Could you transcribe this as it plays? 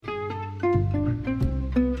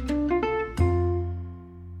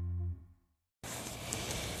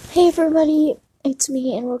Hey everybody, it's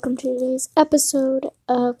me and welcome to today's episode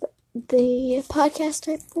of the podcast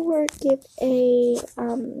type 4. Give a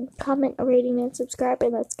comment, a rating, and subscribe,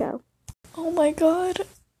 and let's go. Oh my god,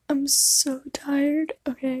 I'm so tired.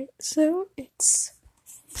 Okay, so it's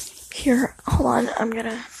here. Hold on, I'm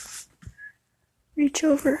gonna reach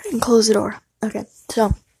over and close the door. Okay,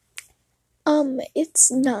 so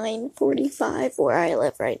it's 9:45 where I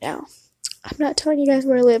live right now. I'm not telling you guys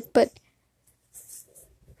where I live, but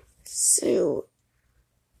so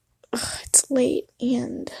it's late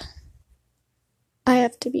and I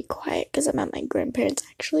have to be quiet because I'm at my grandparents'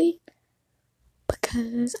 actually,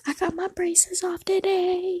 because I got my braces off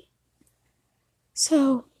today.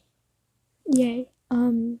 So, yay.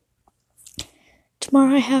 Tomorrow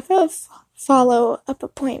I have a follow-up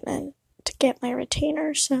appointment to get my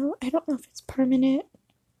retainer, so I don't know if it's permanent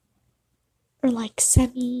or like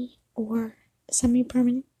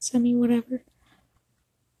semi-permanent, semi-whatever,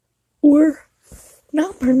 or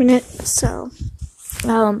not permanent. So,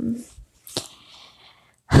 my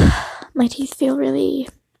teeth feel really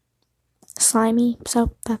slimy,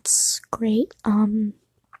 so that's great. My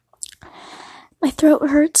throat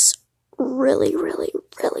hurts really, really,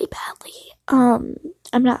 really badly.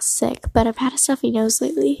 I'm not sick, but I've had a stuffy nose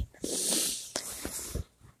lately.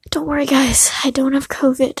 Don't worry, guys, I don't have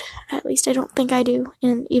COVID. At least I don't think I do.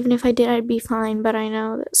 And even if I did, I'd be fine, but I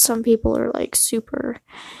know that some people are like super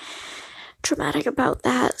dramatic about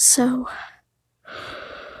that, so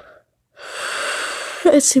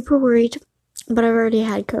it's super worried. But I've already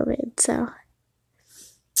had COVID, so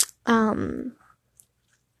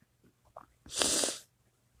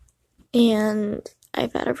and I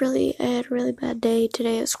had a really bad day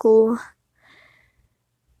today at school.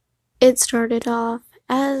 It started off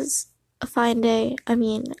as a fine day. I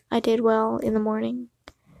mean, I did well in the morning.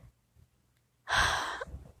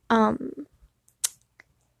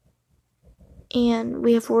 And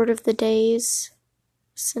we have word of the days.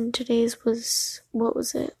 And today's was, what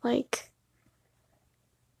was it, like,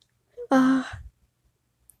 hold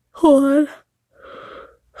on.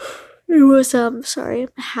 It was,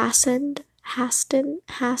 hastened.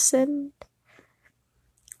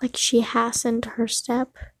 Like, she hastened her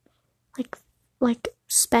step. Like,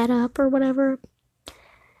 sped up or whatever.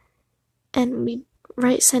 And we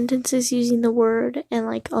write sentences using the word and,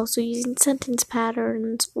 like, also using sentence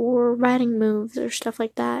patterns or writing moves or stuff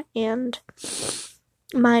like that. And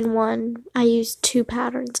mine won. I used two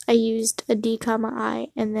patterns. I used a D, I,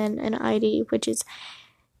 and then an ID, which is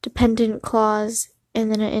dependent clause, and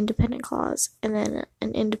then an independent clause, and then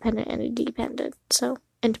an independent and a dependent. So,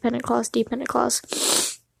 independent clause, dependent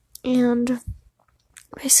clause. And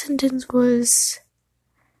my sentence was,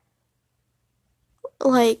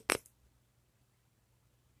 like,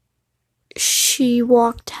 she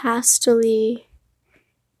walked hastily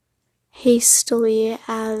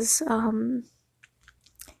as, the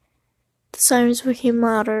sirens became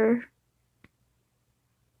louder.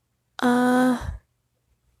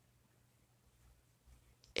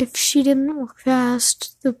 If she didn't walk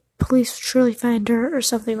fast, the police would surely find her, or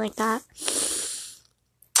something like that.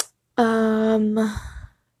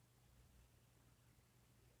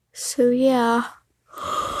 So yeah.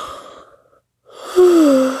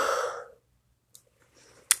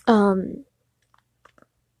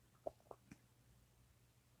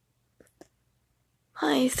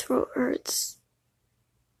 My throat hurts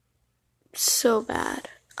so bad.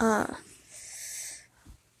 I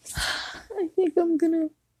think I'm gonna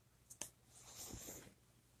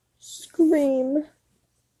scream.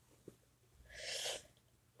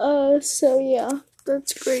 So yeah,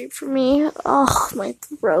 that's great for me. Oh, my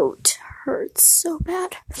throat hurts so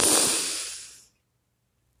bad.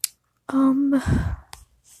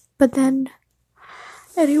 But then,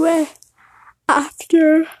 anyway,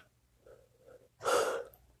 after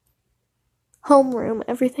homeroom,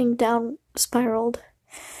 everything down spiraled.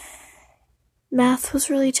 Math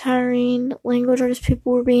was really tiring. Language arts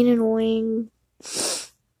people were being annoying.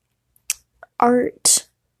 Art,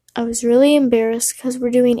 I was really embarrassed because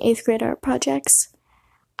we're doing 8th grade art projects.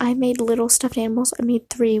 I made little stuffed animals. I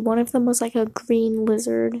made 3. One of them was like a green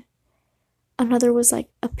lizard. Another was like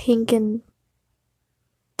a pink and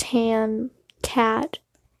tan cat.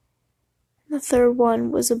 The third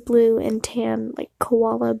one was a blue and tan, like,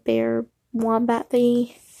 koala bear wombat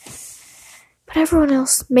thingy. But everyone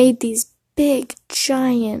else made these big,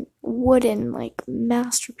 giant, wooden, like,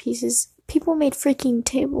 masterpieces. People made freaking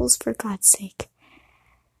tables, for God's sake.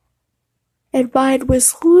 And mine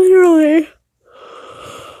was literally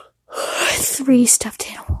 3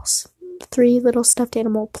 stuffed animals. 3 little stuffed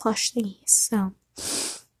animal plush thingies, so.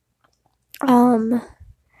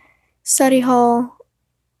 Study hall,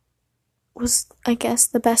 was, I guess,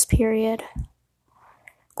 the best period.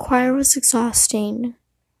 Choir was exhausting.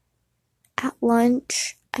 At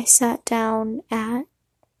lunch, I sat down at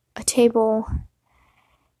a table,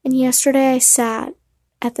 and yesterday I sat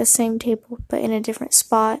at the same table but in a different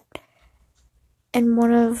spot, and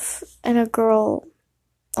a girl,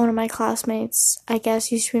 one of my classmates, I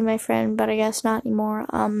guess used to be my friend, but I guess not anymore,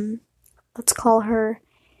 let's call her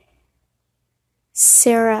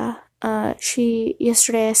Sarah.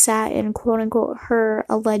 Yesterday I sat in quote unquote her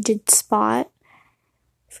alleged spot.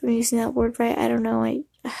 If I'm using that word right, I don't know, I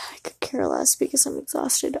could care less because I'm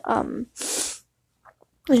exhausted. And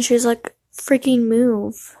she was like, freaking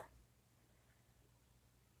move.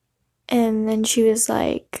 And then she was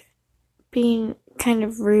like, being kind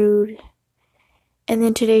of rude. And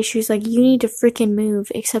then today she was like, you need to freaking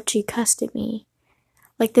move, except she cussed at me.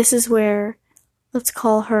 Like, this is where, let's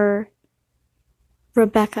call her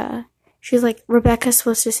Rebecca. She's like, Rebecca's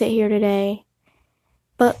supposed to sit here today.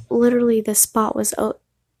 But literally the spot was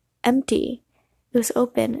empty. It was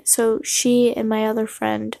open. So she and my other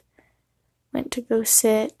friend went to go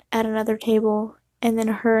sit at another table. And then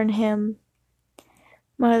her and him,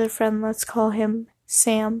 my other friend, let's call him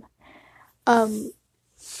Sam,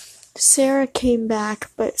 Sarah came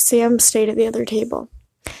back, but Sam stayed at the other table.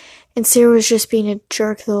 And Sarah was just being a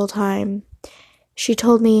jerk the whole time. She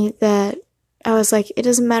told me that, I was like, it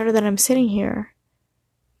doesn't matter that I'm sitting here.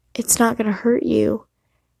 It's not gonna hurt you.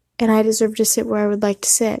 And I deserve to sit where I would like to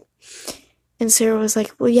sit. And Sarah was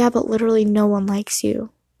like, well, yeah, but literally no one likes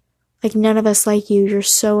you. Like, none of us like you. You're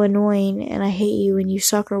so annoying, and I hate you, and you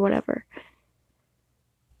suck, or whatever.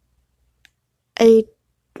 And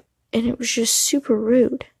it was just super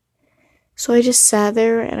rude. So I just sat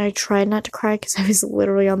there, and I tried not to cry because I was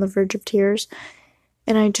literally on the verge of tears.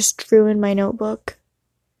 And I just drew in my notebook.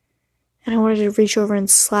 And I wanted to reach over and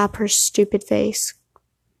slap her stupid face.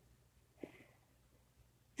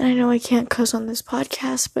 And I know I can't cuss on this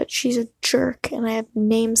podcast, but she's a jerk, and I have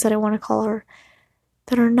names that I want to call her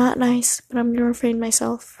that are not nice, but I'm going to refrain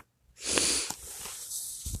myself.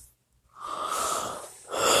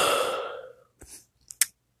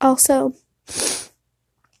 Also,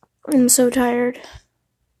 I'm so tired.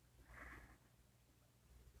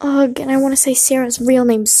 Ugh, and I want to say Sarah's real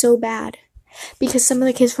name so bad, because some of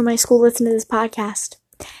the kids from my school listen to this podcast.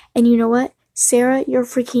 And you know what? Sarah, you're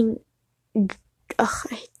freaking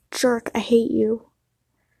jerk. I hate you.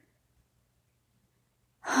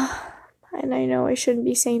 And I know I shouldn't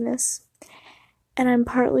be saying this. And I'm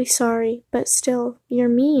partly sorry, but still, you're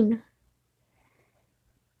mean.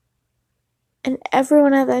 And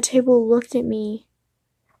everyone at that table looked at me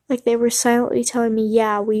like they were silently telling me,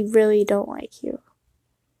 yeah, we really don't like you.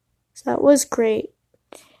 So that was great.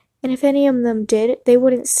 And if any of them did, they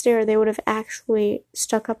wouldn't stare. They would have actually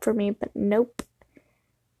stuck up for me, but nope.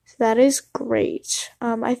 So that is great.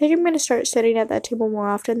 I think I'm going to start sitting at that table more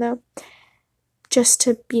often, though. Just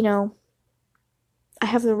to, I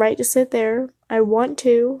have the right to sit there. I want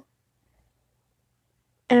to.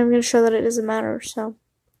 And I'm going to show that it doesn't matter, so.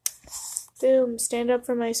 Boom, stand up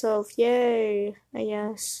for myself. Yay, I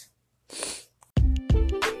guess.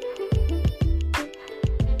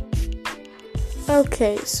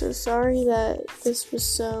 Okay, so sorry that this was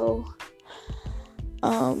so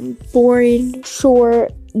boring,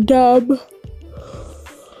 short, dumb.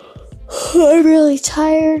 I'm really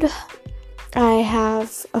tired. I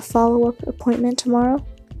have a follow-up appointment tomorrow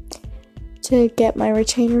to get my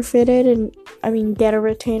retainer fitted, and get a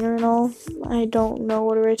retainer and all. I don't know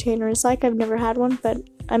what a retainer is like. I've never had one, but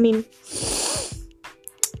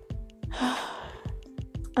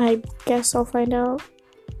I guess I'll find out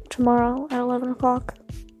tomorrow at 11 o'clock.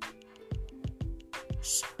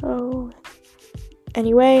 So,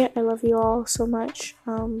 anyway, I love you all so much.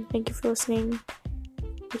 Thank you for listening.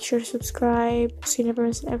 Make sure to subscribe so you never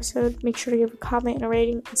miss an episode. Make sure to give a comment and a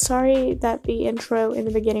rating. Sorry that the intro in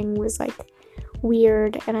the beginning was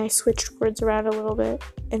weird and I switched words around a little bit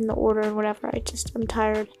in the order and whatever. I'm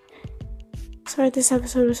tired. Sorry this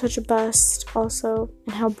episode was such a bust also,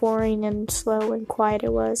 and how boring and slow and quiet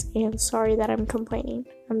it was, and sorry that I'm complaining.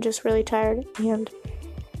 I'm just really tired, and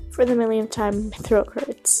for the millionth time, my throat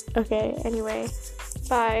hurts. Okay, anyway,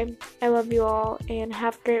 bye. I love you all, and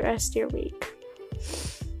have a great rest of your week.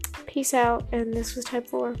 Peace out, and this was Type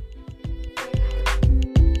 4.